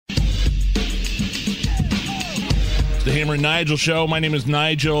The Hammer and Nigel Show. My name is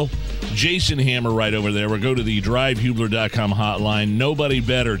Nigel. Jason Hammer right over there. We'll go to the drivehubler.com hotline. Nobody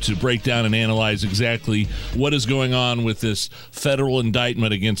better to break down and analyze exactly what is going on with this federal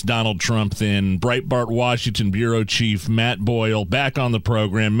indictment against Donald Trump than Breitbart Washington Bureau Chief Matt Boyle. Back on the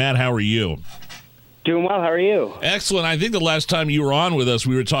program. Matt, how are you? Doing well. How are you? Excellent. I think the last time you were on with us,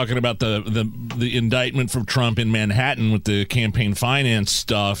 we were talking about the indictment from Trump in Manhattan with the campaign finance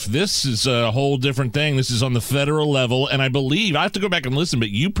stuff. This is a whole different thing. This is on the federal level, and I believe, I have to go back and listen,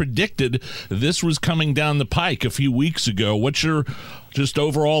 but you predicted this was coming down the pike a few weeks ago. What's your just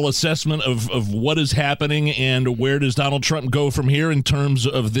overall assessment of what is happening, and where does Donald Trump go from here in terms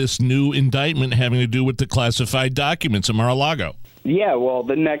of this new indictment having to do with the classified documents in Mar-a-Lago? Yeah, well,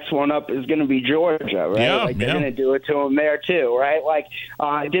 the next one up is going to be Georgia, right? Yeah, they're going to do it to him there too, right?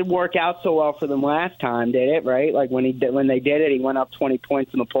 It didn't work out so well for them last time, did it? Right? When they did it, he went up 20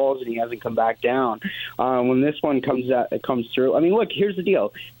 points in the polls, and he hasn't come back down. When this one comes through, I mean, look, here's the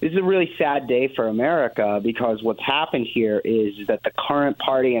deal. This is a really sad day for America, because what's happened here is that the current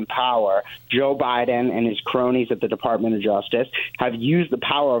party in power, Joe Biden and his cronies at the Department of Justice, have used the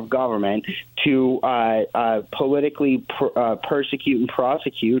power of government to politically persecute and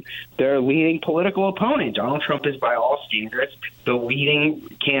prosecute their leading political opponent. Donald Trump is, by all standards, the leading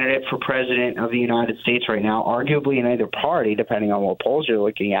candidate for president of the United States right now, arguably in either party, depending on what polls you're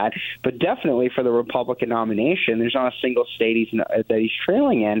looking at, but definitely for the Republican nomination. There's not a single state that he's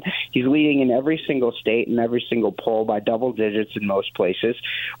trailing in. He's leading in every single state and every single poll by double digits in most places.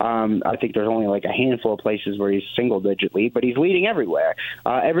 I think there's only like a handful of places where he's single-digit lead, but he's leading everywhere.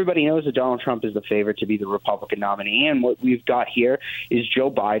 Everybody knows that Donald Trump is the favorite to be the Republican nominee, and what we've got here is Joe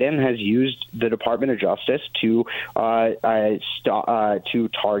Biden has used the Department of Justice to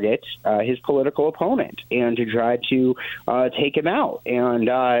target his political opponent and to try to take him out. And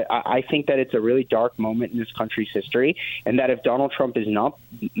I think that it's a really dark moment in this country's history, and that if Donald Trump is not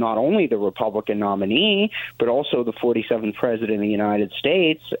only the Republican nominee, but also the 47th president of the United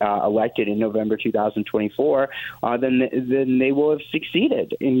States, elected in November 2024, then they will have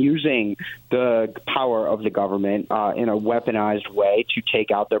succeeded in using the power of the government in a weaponized way to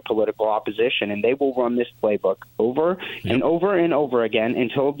take out their political opposition. And they will run this playbook over and over and over again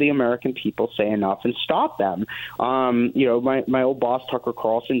until the American people say enough and stop them. My old boss, Tucker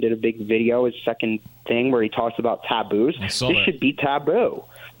Carlson, did a big video, his second thing, where he talks about taboos. This should be taboo.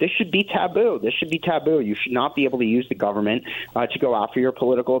 This should be taboo. This should be taboo. You should not be able to use the government to go after your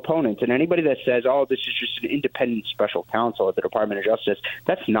political opponents. And anybody that says, oh, this is just an independent special counsel at the Department of Justice,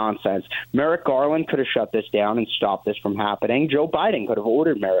 that's nonsense. Merrick Garland could have shut this down and stopped this from happening. Joe Biden could have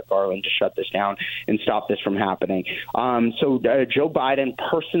ordered Merrick Garland to shut this down and stop this from happening. So Joe Biden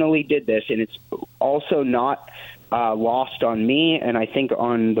personally did this, and it's also not lost on me, and I think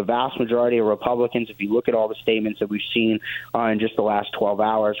on the vast majority of Republicans. If you look at all the statements that we've seen in just the last 12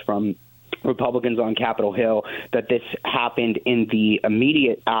 hours from Republicans on Capitol Hill, that this happened in the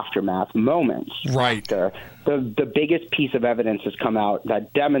immediate aftermath moments. Right. After the biggest piece of evidence has come out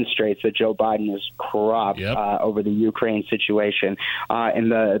that demonstrates that Joe Biden is corrupt over the Ukraine situation in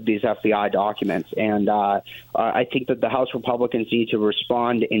these FBI documents. And I think that the House Republicans need to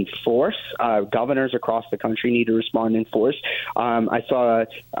respond in force. Governors across the country need to respond in force. I saw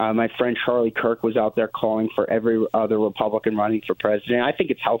my friend Charlie Kirk was out there calling for every other Republican running for president. I think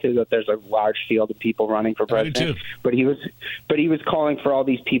it's healthy that there's a large field of people running for president, but he was calling for all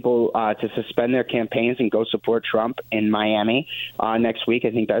these people to suspend their campaigns and go support Trump in Miami next week.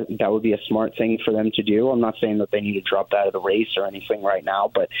 I think that would be a smart thing for them to do. I'm not saying that they need to drop out of the race or anything right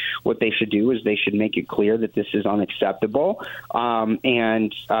now, but what they should do is they should make it clear that this is unacceptable.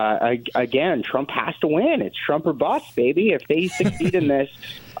 And again, Trump has to win. It's Trump or bust, baby. If they succeed in this,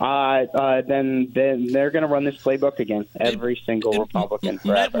 then they're going to run this playbook against every single Republican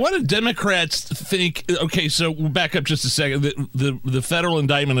forever. What do Democrats think? Okay, so we'll back up just a second. The federal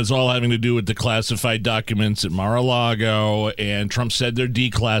indictment is all having to do with the classified documents at Mar-a-Lago, and Trump said they're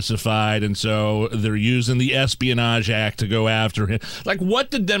declassified, and so they're using the Espionage Act to go after him. Like, what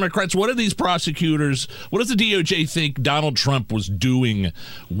do Democrats, what do these prosecutors, what does the DOJ think Donald Trump was doing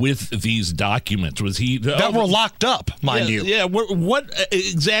with these documents? Was he... That were locked up, mind you. Yeah, what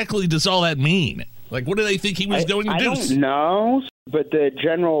exactly does all that mean? Like, what do they think he was going to do? I don't know. the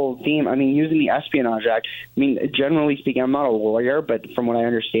general theme, I mean, using the Espionage Act, I mean, generally speaking, I'm not a lawyer, but from what I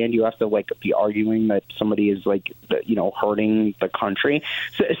understand, you have to be arguing that somebody is hurting the country.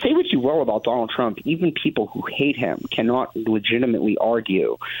 So say what you will about Donald Trump, even people who hate him cannot legitimately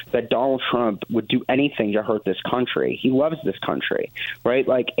argue that Donald Trump would do anything to hurt this country. He loves this country, right?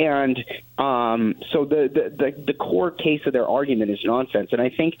 So the core case of their argument is nonsense, and I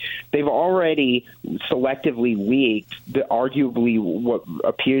think they've already selectively leaked arguably what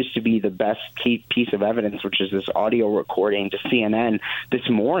appears to be the best piece of evidence, which is this audio recording to CNN this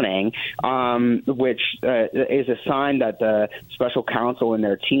morning, which is a sign that the special counsel and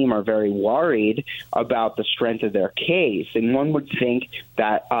their team are very worried about the strength of their case. And one would think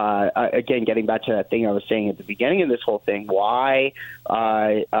that, again, getting back to that thing I was saying at the beginning of this whole thing, why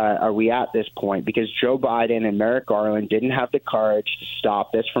are we at this point? Because Joe Biden and Merrick Garland didn't have the courage to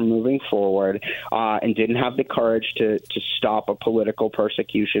stop this from moving forward, and didn't have the courage to stop a political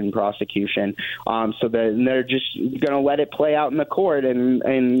prosecution. So they're just going to let it play out in the court,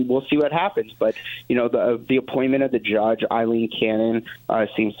 and we'll see what happens. But the appointment of the judge, Eileen Cannon,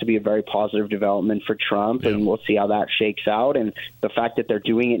 seems to be a very positive development for Trump, and we'll see how that shakes out. And the fact that they're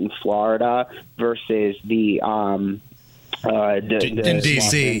doing it in Florida versus in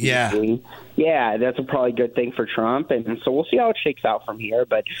D.C., yeah, that's a probably good thing for Trump, and so we'll see how it shakes out from here.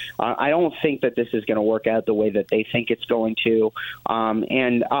 But I don't think that this is going to work out the way that they think it's going to.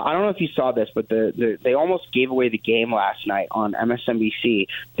 And I don't know if you saw this, but they almost gave away the game last night on MSNBC.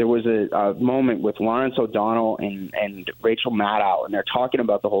 There was a moment with Lawrence O'Donnell and Rachel Maddow, and they're talking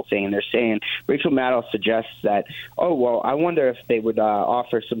about the whole thing, and they're saying Rachel Maddow suggests that, I wonder if they would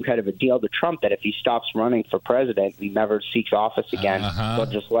offer some kind of a deal to Trump that if he stops running for president, he never seeks office again. They'll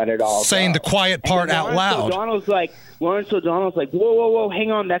just let it all saying go. The quiet part out loud. Lawrence O'Donnell's like, whoa,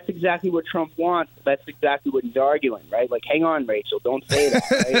 hang on. That's exactly what Trump wants. That's exactly what he's arguing, right? Hang on, Rachel, don't say that.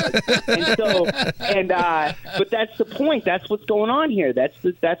 Right? But that's the point. That's what's going on here. That's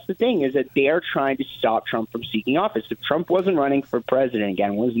the thing, is that they're trying to stop Trump from seeking office. If Trump wasn't running for president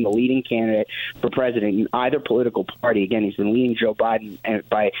again, wasn't the leading candidate for president in either political party, again, he's been leading Joe Biden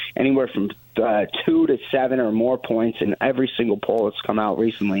by anywhere from 2 to 7 or more points in every single poll that's come out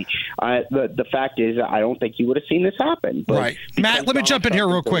recently. The fact is, I don't think you would have seen this happen. Right. Matt, let me jump in here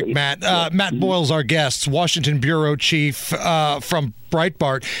real quick, Matt. Matt Boyle's our guest, Washington bureau chief from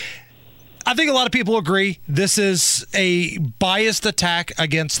Breitbart. I think a lot of people agree this is a biased attack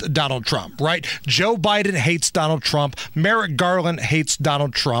against Donald Trump, right? Joe Biden hates Donald Trump. Merrick Garland hates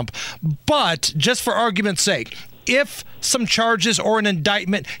Donald Trump. But just for argument's sake, if some charges or an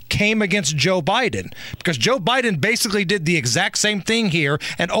indictment came against Joe Biden, because Joe Biden basically did the exact same thing here,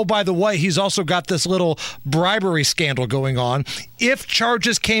 and oh, by the way, he's also got this little bribery scandal going on. If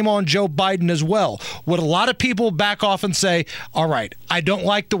charges came on Joe Biden as well, would a lot of people back off and say, all right, I don't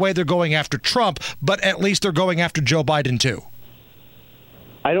like the way they're going after Trump, but at least they're going after Joe Biden too?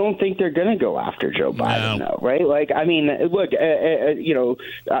 I don't think they're going to go after Joe Biden, though, right? Look, I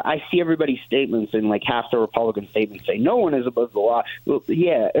see everybody's statements, and half the Republican statements say no one is above the law. Well,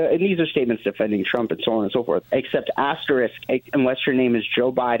 yeah, and these are statements defending Trump and so on and so forth, except asterisk, unless your name is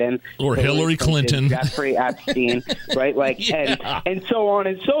Joe Biden or Hillary Clinton, Jeffrey Epstein, right? And so on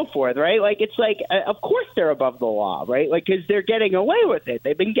and so forth, right? Of course they're above the law, right? Because they're getting away with it.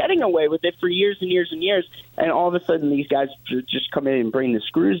 They've been getting away with it for years and years and years, and all of a sudden these guys just come in and bring this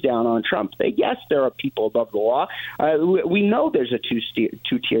screws down on Trump. Yes, there are people above the law. We know there's a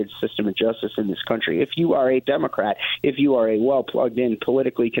two-tiered system of justice in this country. If you are a Democrat, if you are a well-plugged-in,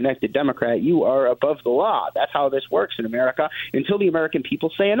 politically connected Democrat, you are above the law. That's how this works in America until the American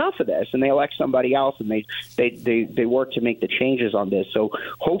people say enough of this and they elect somebody else and they work to make the changes on this. So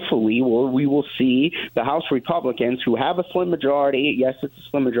hopefully we will see the House Republicans, who have a slim majority. Yes, it's a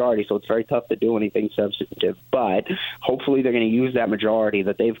slim majority, so it's very tough to do anything substantive, but hopefully they're going to use that majority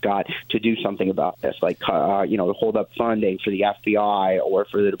that they've got to do something about this, to hold up funding for the FBI or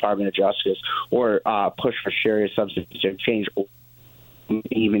for the Department of Justice, or push for serious substantive change, or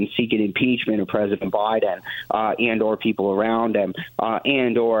even seek an impeachment of President Biden and or people around him, I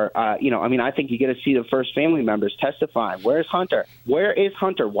think you get to see the first family members testifying. Where's Hunter? Where is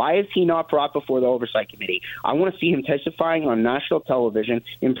Hunter? Why is he not brought before the Oversight Committee? I want to see him testifying on national television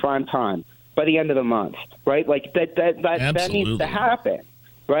in prime time by the end of the month, right? That needs to happen.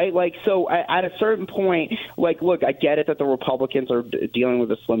 Right? So at a certain point, look, I get it that the Republicans are dealing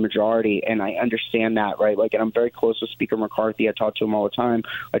with a slim majority, and I understand that, right? And I'm very close with Speaker McCarthy. I talk to him all the time.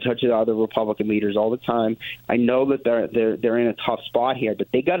 I talk to the other Republican leaders all the time. I know that they're in a tough spot here,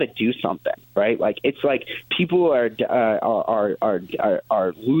 but they got to do something, right? It's people are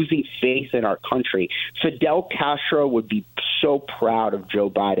losing faith in our country. Fidel Castro would be so proud of Joe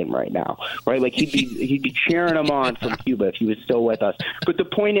Biden right now, right? Like he'd be cheering him on from Cuba if he was still with us. But the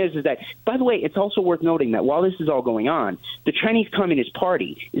point is that, by the way, it's also worth noting that while this is all going on, the Chinese Communist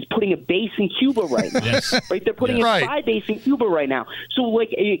Party is putting a base in Cuba right now. Yes. Right? They're putting a spy base in Cuba right now. So, like,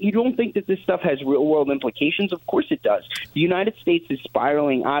 you don't think that this stuff has real-world implications? Of course it does. The United States is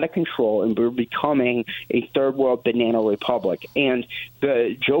spiraling out of control, and we're becoming a third-world banana republic. And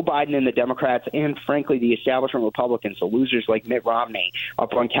Joe Biden and the Democrats, and frankly the establishment Republicans, the losers like Mitt Romney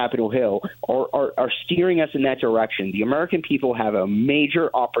up on Capitol Hill, are steering us in that direction. The American people have a major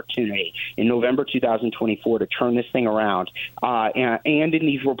opportunity in November 2024 to turn this thing around, and in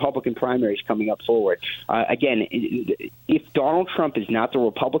these Republican primaries coming up forward. Again, if Donald Trump is not the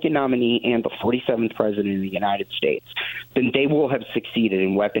Republican nominee and the 47th president of the United States, then they will have succeeded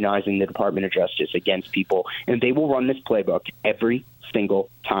in weaponizing the Department of Justice against people, and they will run this playbook every single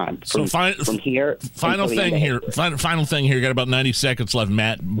time. From here. Final thing here. Got about 90 seconds left.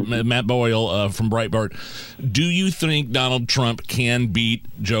 Matt Boyle from Breitbart. Do you think Donald Trump can beat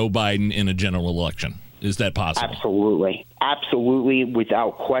Joe Biden in a general election? Is that possible? Absolutely,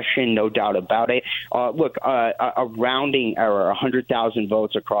 without question, no doubt about it. Look, a rounding error, 100,000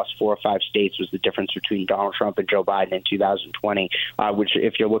 votes across 4 or 5 states was the difference between Donald Trump and Joe Biden in 2020, which,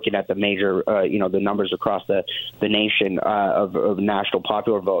 if you're looking at the major, the numbers across the nation of national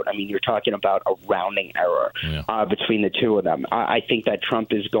popular vote, I mean, you're talking about a rounding error between the two of them. I think that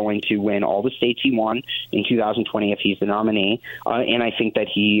Trump is going to win all the states he won in 2020 if he's the nominee, and I think that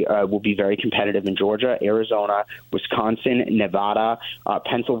he will be very competitive in Georgia, Arizona, Wisconsin, Nevada,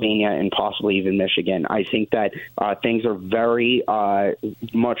 Pennsylvania, and possibly even Michigan. I think that things are very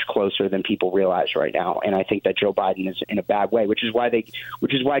much closer than people realize right now, and I think that Joe Biden is in a bad way, which is why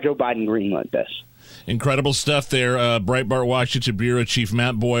Joe Biden greenlit this. Incredible stuff there. Breitbart Washington Bureau Chief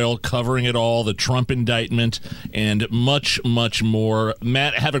Matt Boyle covering it all, the Trump indictment, and much, much more.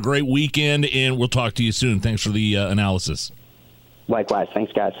 Matt, have a great weekend, and we'll talk to you soon. Thanks for the analysis. Likewise.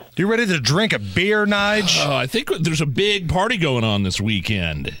 Thanks, guys. You ready to drink a beer, Nige? I think there's a big party going on this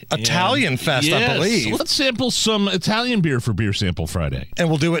weekend. Italian Fest, yes, I believe. Let's sample some Italian beer for Beer Sample Friday. And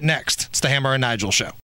we'll do it next. It's the Hammer and Nigel Show.